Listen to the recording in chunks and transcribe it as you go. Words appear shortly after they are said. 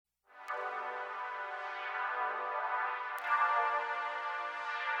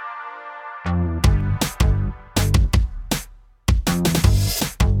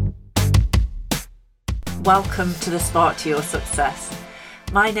welcome to the Spark to Your Success.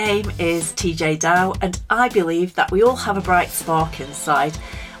 My name is TJ Dow and I believe that we all have a bright spark inside.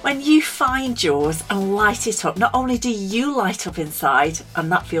 When you find yours and light it up, not only do you light up inside,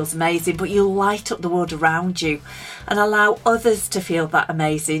 and that feels amazing, but you light up the world around you and allow others to feel that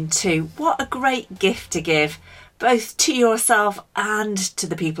amazing too. What a great gift to give, both to yourself and to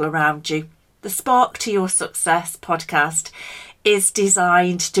the people around you. The Spark to Your Success podcast is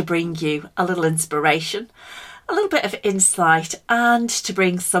designed to bring you a little inspiration, a little bit of insight, and to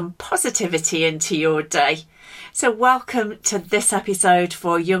bring some positivity into your day. So welcome to this episode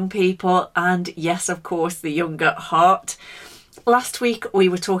for young people and, yes, of course, the young at heart. Last week we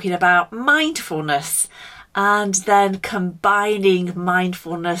were talking about mindfulness and then combining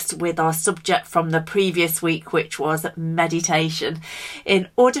mindfulness with our subject from the previous week, which was meditation, in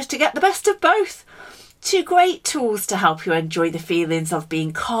order to get the best of both. Two great tools to help you enjoy the feelings of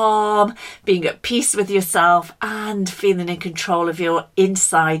being calm, being at peace with yourself, and feeling in control of your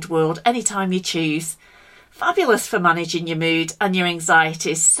inside world anytime you choose. Fabulous for managing your mood and your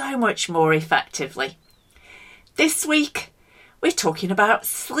anxiety so much more effectively. This week, we're talking about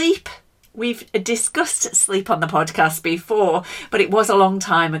sleep. We've discussed sleep on the podcast before, but it was a long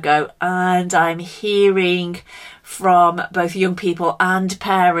time ago, and I'm hearing from both young people and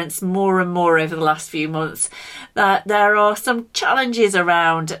parents more and more over the last few months that there are some challenges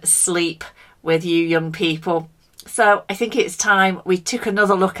around sleep with you young people. So I think it's time we took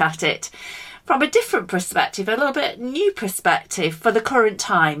another look at it from a different perspective, a little bit new perspective for the current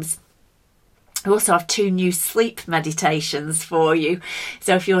times. I also have 2 new sleep meditations for you.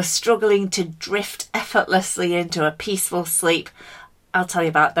 So if you're struggling to drift effortlessly into a peaceful sleep, I'll tell you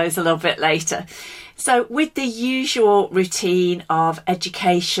about those a little bit later. So with the usual routine of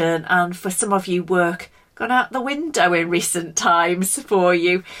education, and for some of you work gone out the window in recent times for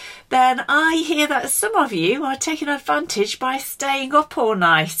you, then I hear that some of you are taking advantage by staying up all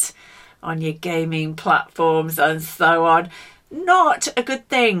night on your gaming platforms and so on. Not a good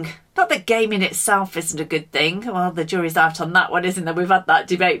thing. Not that gaming itself isn't a good thing. Well, the jury's out on that one, isn't there? We've had that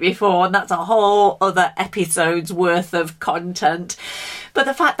debate before, and that's a whole other episode's worth of content. But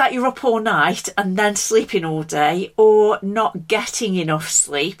the fact that you're up all night and then sleeping all day, or not getting enough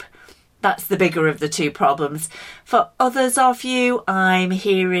sleep, that's the bigger of the 2 problems. For others of you, I'm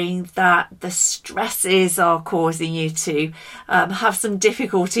hearing that the stresses are causing you to have some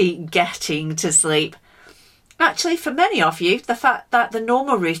difficulty getting to sleep. Actually, for many of you, the fact that the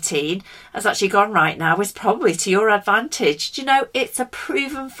normal routine has actually gone right now is probably to your advantage. Do you know, it's a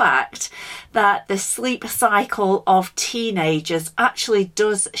proven fact that the sleep cycle of teenagers actually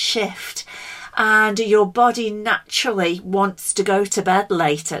does shift, and your body naturally wants to go to bed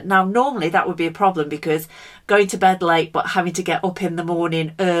later. Now, normally that would be a problem, because going to bed late but having to get up in the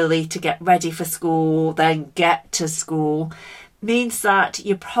morning early to get ready for school, then get to school, means that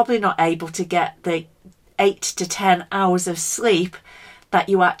you're probably not able to get the 8 to 10 hours of sleep that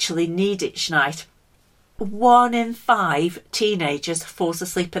you actually need each night. 1 in 5 teenagers falls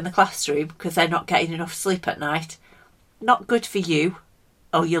asleep in the classroom because they're not getting enough sleep at night. Not good for you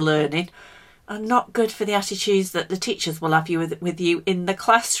or your learning, and not good for the attitudes that the teachers will have you with you in the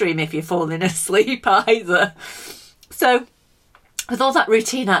classroom if you're falling asleep either. So with all that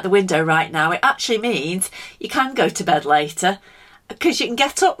routine out the window right now, it actually means you can go to bed later, because you can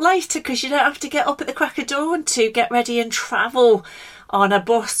get up later, because you don't have to get up at the crack of dawn to get ready and travel on a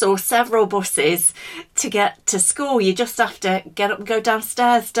bus or several buses to get to school. You just have to get up and go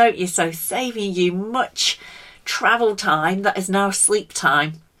downstairs, don't you? So saving you much travel time that is now sleep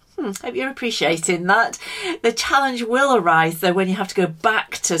time. Hope you're appreciating that. The challenge will arise though when you have to go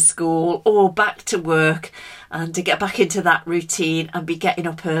back to school or back to work, and to get back into that routine and be getting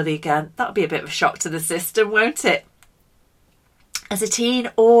up early again. That'll be a bit of a shock to the system, won't it? As a teen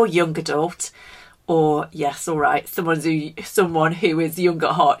or young adult, or yes, all right, someone who is young at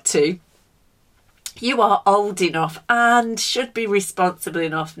heart too, you are old enough and should be responsible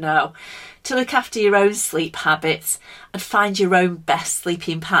enough now to look after your own sleep habits and find your own best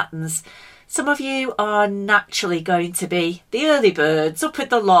sleeping patterns. Some of you are naturally going to be the early birds, up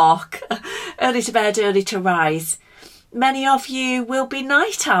with the lark, early to bed, early to rise. Many of you will be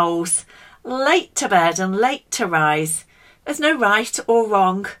night owls, late to bed and late to rise. There's no right or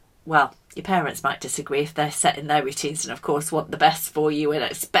wrong. Well, your parents might disagree if they're setting their routines and of course want the best for you and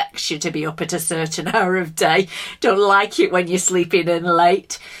expect you to be up at a certain hour of day. Don't like it when you're sleeping in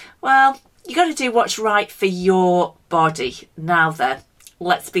late. Well, you got to do what's right for your body. Now then,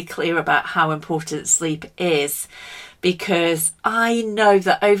 let's be clear about how important sleep is, because I know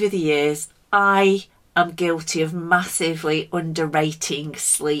that over the years I am guilty of massively underrating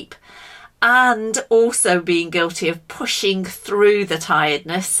sleep. and also being guilty of pushing through the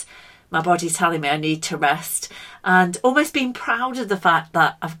tiredness, my body telling me I need to rest, and almost being proud of the fact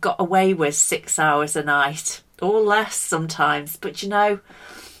that I've got away with 6 hours a night or less sometimes. But you know,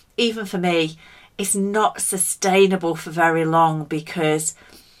 even for me, it's not sustainable for very long, because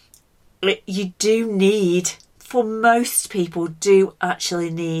you do need, for most people, do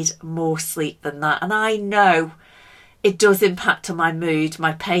actually need more sleep than that. And I know it does impact on my mood,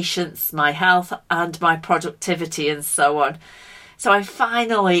 my patience, my health, and my productivity and so on. So I'm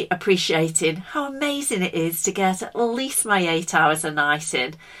finally appreciating how amazing it is to get at least my 8 hours a night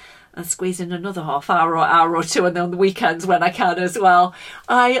in, and squeeze in another half hour or hour or two on the weekends when I can as well.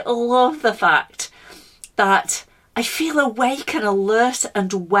 I love the fact that I feel awake and alert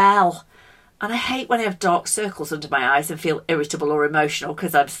and well. And I hate when I have dark circles under my eyes and feel irritable or emotional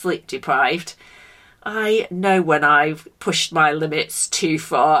because I'm sleep deprived. I know when I've pushed my limits too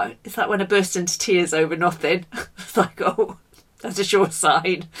far. It's like when I burst into tears over nothing. It's like, oh, that's a sure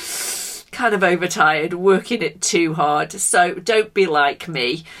sign. Kind of overtired, working it too hard. So don't be like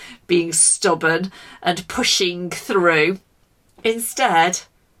me, being stubborn and pushing through. Instead,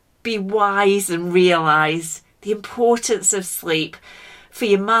 be wise and realise the importance of sleep for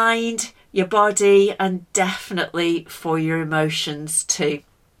your mind, your body, and definitely for your emotions too.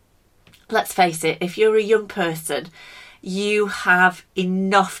 Let's face it, if you're a young person, you have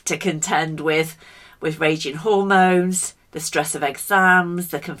enough to contend with raging hormones, the stress of exams,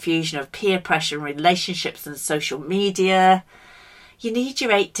 the confusion of peer pressure and relationships and social media. You need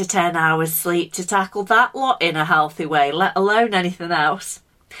your 8 to 10 hours sleep to tackle that lot in a healthy way, let alone anything else.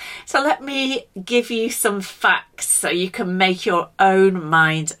 So let me give you some facts so you can make your own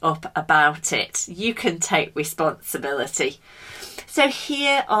mind up about it. You can take responsibility. So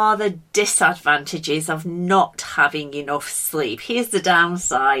here are the disadvantages of not having enough sleep. Here's the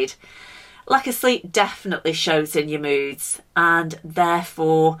downside. Lack of sleep definitely shows in your moods and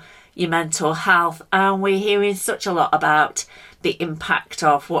therefore your mental health. And we're hearing such a lot about the impact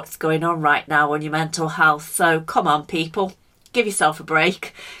of what's going on right now on your mental health. So come on, people. Give yourself a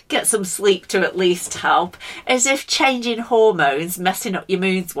break. Get some sleep to at least help. As if changing hormones, messing up your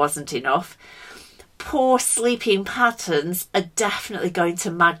moods wasn't enough. Poor sleeping patterns are definitely going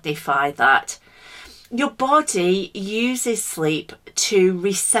to magnify that. Your body uses sleep to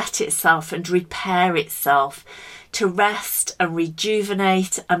reset itself and repair itself, to rest and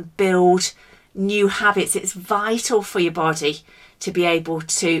rejuvenate and build new habits. It's vital for your body to be able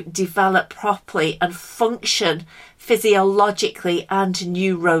to develop properly and function physiologically and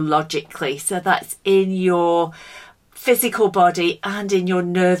neurologically. So that's in your physical body and in your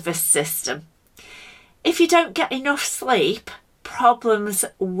nervous system. If you don't get enough sleep, problems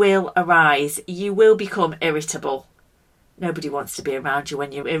will arise. You will become irritable. Nobody wants to be around you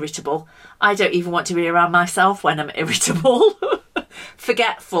when you're irritable. I don't even want to be around myself when I'm irritable.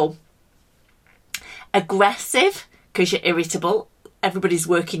 Forgetful. Aggressive, because you're irritable. Everybody's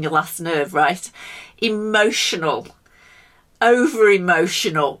working your last nerve, right? Emotional.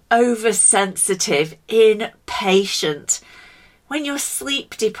 Over-emotional. Oversensitive. Impatient. When you're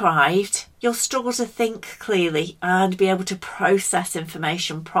sleep deprived, you'll struggle to think clearly and be able to process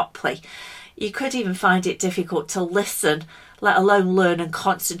information properly. You could even find it difficult to listen, let alone learn and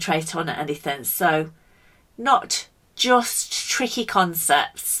concentrate on anything. So, not just tricky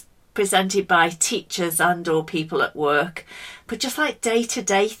concepts presented by teachers and or people at work, but just like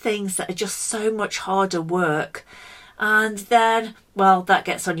day-to-day things that are just so much harder work. And then, well, that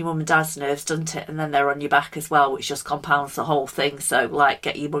gets on your mum and dad's nerves, doesn't it? And then they're on your back as well, which just compounds the whole thing. So, like,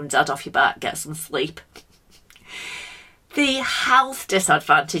 get your mum and dad off your back, get some sleep. The health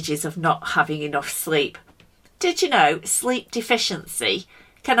disadvantages of not having enough sleep. Did you know sleep deficiency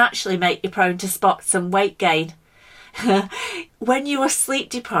can actually make you prone to spots and weight gain? When you are sleep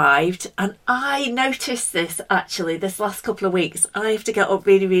deprived, and I noticed this actually this last couple of weeks, I have to get up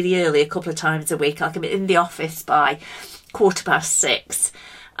really, really early a couple of times a week. Like I'm in the office by 6:15.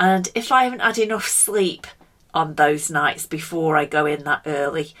 And if I haven't had enough sleep on those nights before I go in that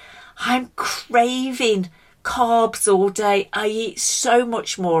early, I'm craving carbs all day. I eat so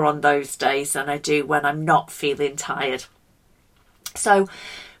much more on those days than I do when I'm not feeling tired. So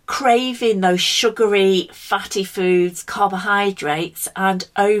craving those sugary, fatty foods, carbohydrates, and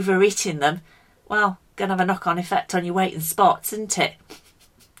overeating them, well, going to have a knock-on effect on your weight and spots, isn't it?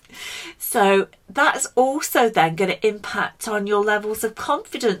 So that's also then going to impact on your levels of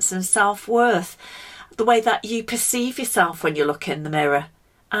confidence and self-worth, the way that you perceive yourself when you look in the mirror,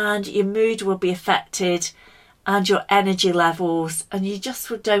 and your mood will be affected and your energy levels, and you just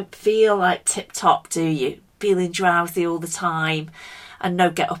don't feel like tip-top, do you? Feeling drowsy all the time. and no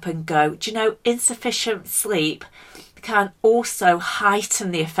get up and go. Do you know, insufficient sleep can also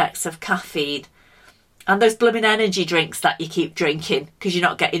heighten the effects of caffeine and those blooming energy drinks that you keep drinking because you're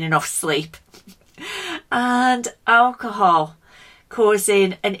not getting enough sleep. And alcohol,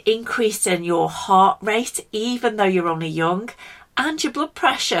 causing an increase in your heart rate even though you're only young, and your blood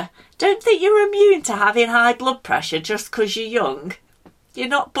pressure. Don't think you're immune to having high blood pressure just because you're young. You're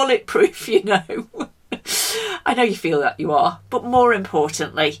not bulletproof, you know. I know you feel that you are, but more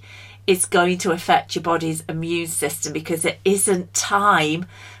importantly, it's going to affect your body's immune system because it isn't time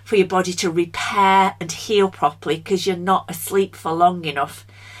for your body to repair and heal properly because you're not asleep for long enough.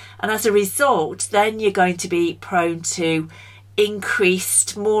 And as a result, then you're going to be prone to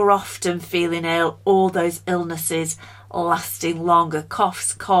increased, more often feeling ill, all those illnesses lasting longer,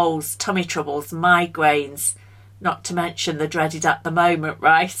 coughs, colds, tummy troubles, migraines, not to mention the dreaded at the moment,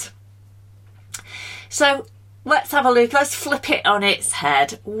 right? So let's have a look. Let's flip it on its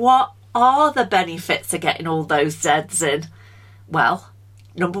head. What are the benefits of getting all those Zs in? Well,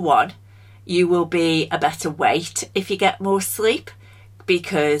 number one, you will be a better weight if you get more sleep,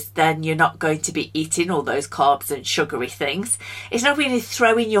 because then you're not going to be eating all those carbs and sugary things. It's not really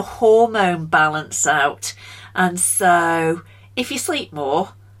throwing your hormone balance out. And so if you sleep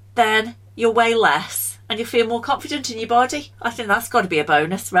more, then you'll weigh less and you'll feel more confident in your body. I think that's got to be a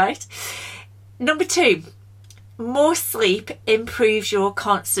bonus, right? Number two, more sleep improves your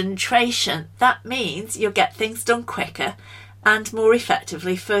concentration. That means you'll get things done quicker and more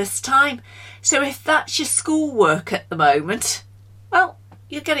effectively first time. So if that's your schoolwork at the moment, well,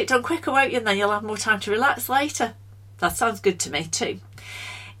 you'll get it done quicker, won't you? And then you'll have more time to relax later. That sounds good to me too.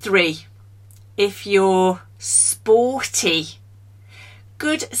 Three, if you're sporty,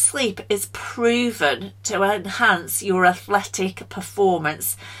 good sleep is proven to enhance your athletic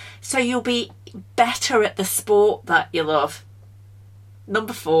performance. So you'll be better at the sport that you love.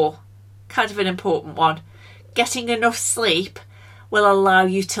 Number four, kind of an important one. Getting enough sleep will allow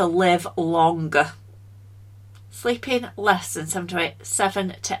you to live longer. Sleeping less than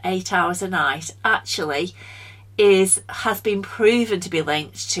 7 to 8 hours a night actually has been proven to be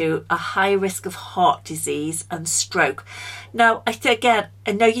linked to a high risk of heart disease and stroke. Now, again,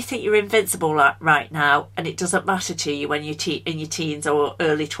 I know you think you're invincible right now and it doesn't matter to you when you're in your teens or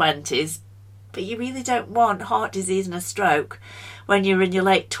early 20s, but you really don't want heart disease and a stroke when you're in your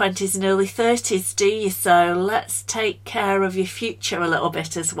late 20s and early 30s, do you? So let's take care of your future a little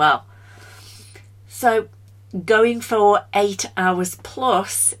bit as well. So going for 8 hours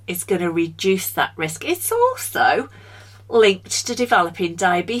plus is going to reduce that risk. It's also linked to developing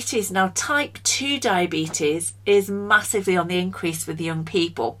diabetes. Now, type 2 diabetes is massively on the increase with young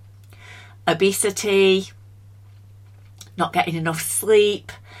people. Obesity, not getting enough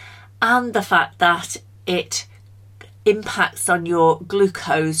sleep, and the fact that it impacts on your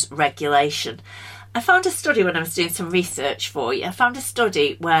glucose regulation. I found a study when I was doing some research for you. I found a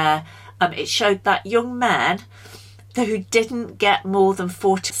study where it showed that young men who didn't get more than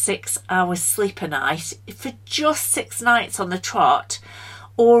 4 to 6 hours sleep a night for just 6 nights on the trot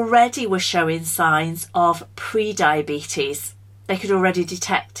already were showing signs of pre-diabetes. They could already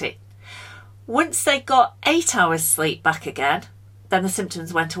detect it. Once they got 8 hours sleep back again, then the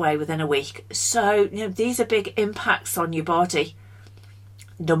symptoms went away within a week. So, these are big impacts on your body.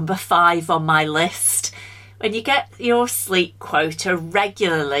 Number 5 on my list. When you get your sleep quota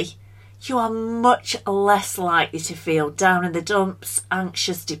regularly, you are much less likely to feel down in the dumps,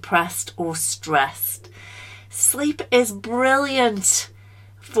 anxious, depressed or stressed. Sleep is brilliant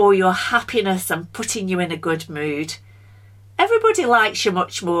for your happiness and putting you in a good mood. Everybody likes you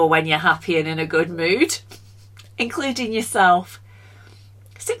much more when you're happy and in a good mood, including yourself.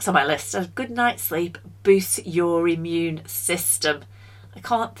 6 on my list, a good night's sleep boosts your immune system. I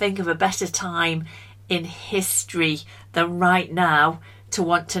can't think of a better time in history than right now to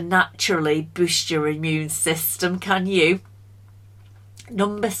want to naturally boost your immune system, can you?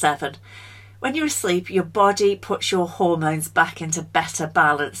 Number 7, when you're asleep, your body puts your hormones back into better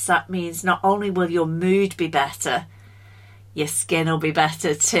balance. That means not only will your mood be better, your skin will be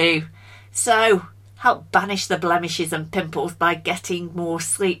better too. So help banish the blemishes and pimples by getting more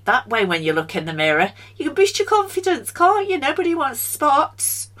sleep. That way, when you look in the mirror, you can boost your confidence, can't you? Nobody wants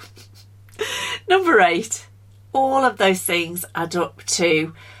spots. Number 8, all of those things add up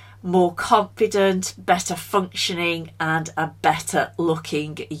to more confident, better functioning and a better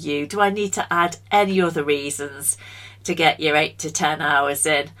looking you. Do I need to add any other reasons to get your 8 to 10 hours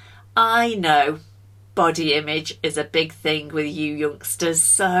in? I know body image is a big thing with you youngsters,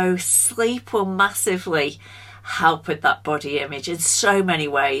 so sleep will massively help with that body image in so many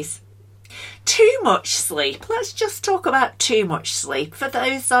ways. Too much sleep. Let's just talk about too much sleep. For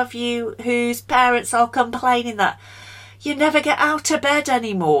those of you whose parents are complaining that you never get out of bed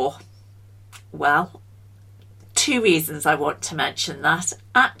anymore. Well, two reasons I want to mention that.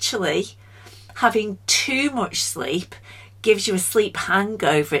 Actually, having too much sleep gives you a sleep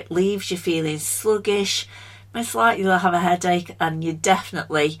hangover. It leaves you feeling sluggish, most likely you'll have a headache, and you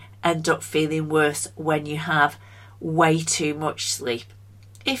definitely end up feeling worse when you have way too much sleep.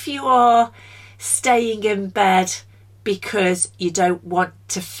 If you are staying in bed because you don't want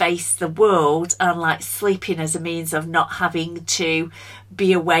to face the world and like sleeping as a means of not having to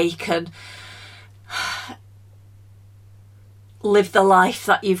be awake and live the life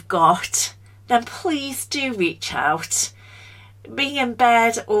that you've got, then please do reach out. Being in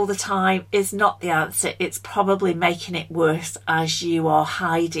bed all the time is not the answer. It's probably making it worse as you are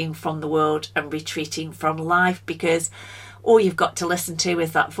hiding from the world and retreating from life, because all you've got to listen to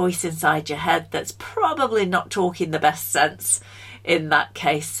is that voice inside your head that's probably not talking the best sense in that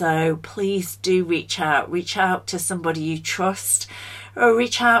case. So please do reach out to somebody you trust, or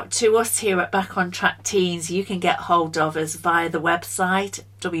reach out to us here at Back on Track Teens. You can get hold of us via the website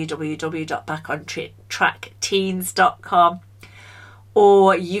www.backontrackteens.com,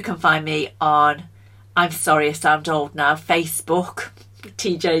 or you can find me on, I'm sorry I sound old now, Facebook,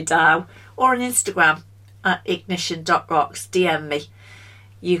 TJ Dow, or on Instagram at ignition.rocks. DM me.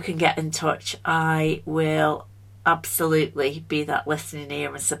 You can get in touch. I will absolutely be that listening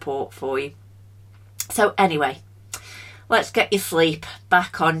ear and support for you. So anyway, let's get your sleep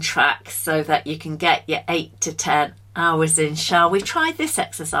back on track so that you can get your 8 to 10 hours in, shall we? Try this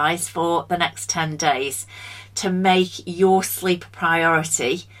exercise for the next 10 days to make your sleep a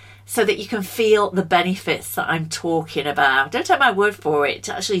priority so that you can feel the benefits that I'm talking about. Don't take my word for it.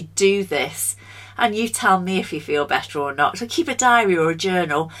 To actually do this, and you tell me if you feel better or not. So keep a diary or a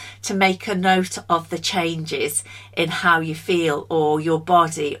journal to make a note of the changes in how you feel or your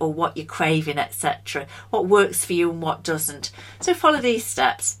body or what you're craving, etc. What works for you and what doesn't. So follow these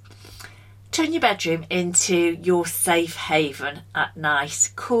steps. Turn your bedroom into your safe haven at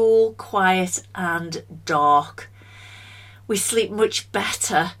night. Cool, quiet and dark. We sleep much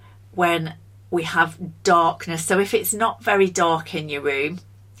better when we have darkness. So if it's not very dark in your room,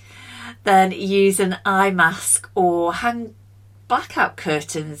 then use an eye mask or hang blackout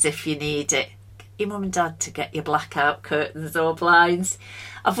curtains if you need it. Get your mum and dad to get your blackout curtains or blinds.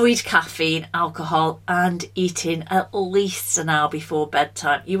 Avoid caffeine, alcohol and eating at least an hour before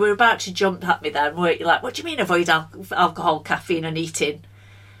bedtime. You were about to jump at me then, weren't you? Like, what do you mean avoid alcohol, caffeine and eating?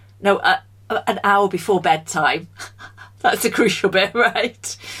 No, an hour before bedtime. That's the crucial bit,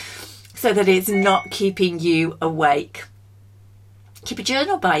 right? So that it's not keeping you awake. Keep a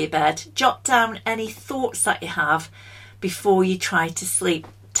journal by your bed. Jot down any thoughts that you have before you try to sleep.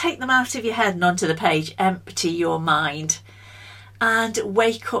 Take them out of your head and onto the page. Empty your mind. And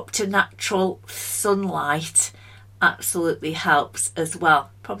wake up to natural sunlight absolutely helps as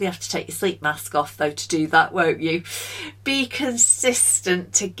well. Probably have to take your sleep mask off though to do that, won't you? Be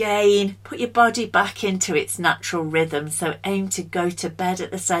consistent to put your body back into its natural rhythm. So aim to go to bed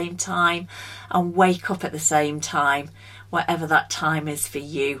at the same time and wake up at the same time, whatever that time is for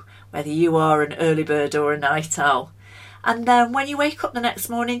you, whether you are an early bird or a night owl. And then when you wake up the next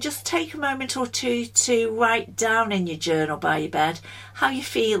morning, just take a moment or two to write down in your journal by your bed how you're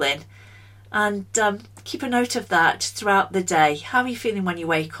feeling, and keep a note of that throughout the day. How are you feeling when you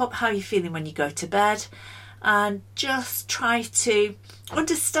wake up? How are you feeling when you go to bed? And just try to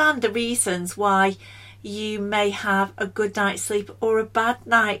understand the reasons why you may have a good night's sleep or a bad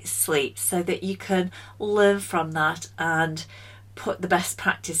night's sleep, so that you can learn from that and put the best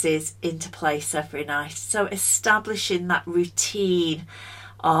practices into place every night. So establishing that routine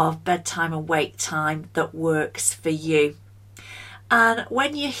of bedtime and wake time that works for you. And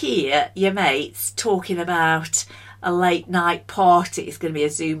when you hear your mates talking about a late night party, it's going to be a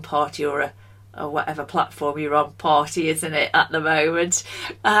Zoom party or whatever platform you're on party, isn't it, at the moment,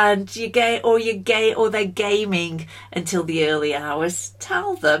 and they're gaming until the early hours,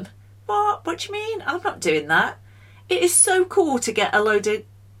 tell them, what do you mean? I'm not doing that. It is so cool to get a load of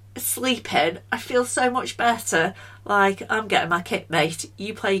sleep in. I feel so much better. Like, I'm getting my kit, mate.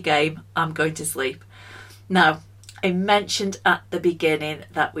 You play a game, I'm going to sleep. Now, I mentioned at the beginning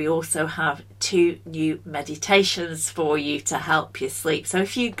that we also have 2 new meditations for you to help you sleep. So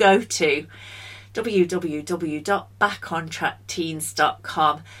if you go to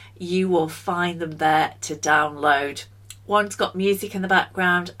www.backontrackteens.com, you will find them there to download. One's got music in the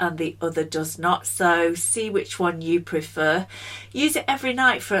background and the other does not, so see which one you prefer. Use it every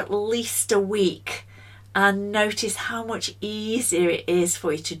night for at least a week and notice how much easier it is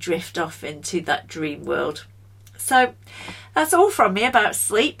for you to drift off into that dream world. So that's all from me about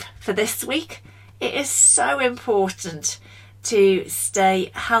sleep for this week. It is so important to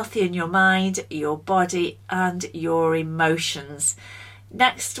stay healthy in your mind, your body and your emotions.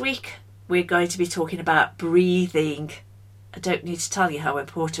 Next week, we're going to be talking about breathing. I don't need to tell you how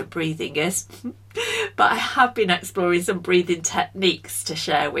important breathing is, but I have been exploring some breathing techniques to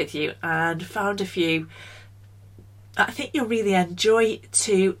share with you and found a few I think you'll really enjoy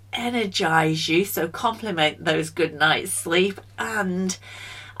to energise you, so complement those good night's sleep and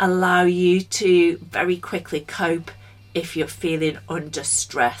allow you to very quickly cope if you're feeling under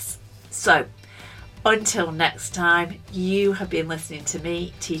stress. So until next time, you have been listening to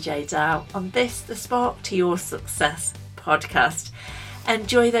me, TJ Dow, on this, the Spark to Your Success podcast.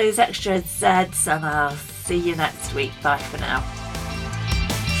 Enjoy those extra Zeds and I'll see you next week. Bye for now.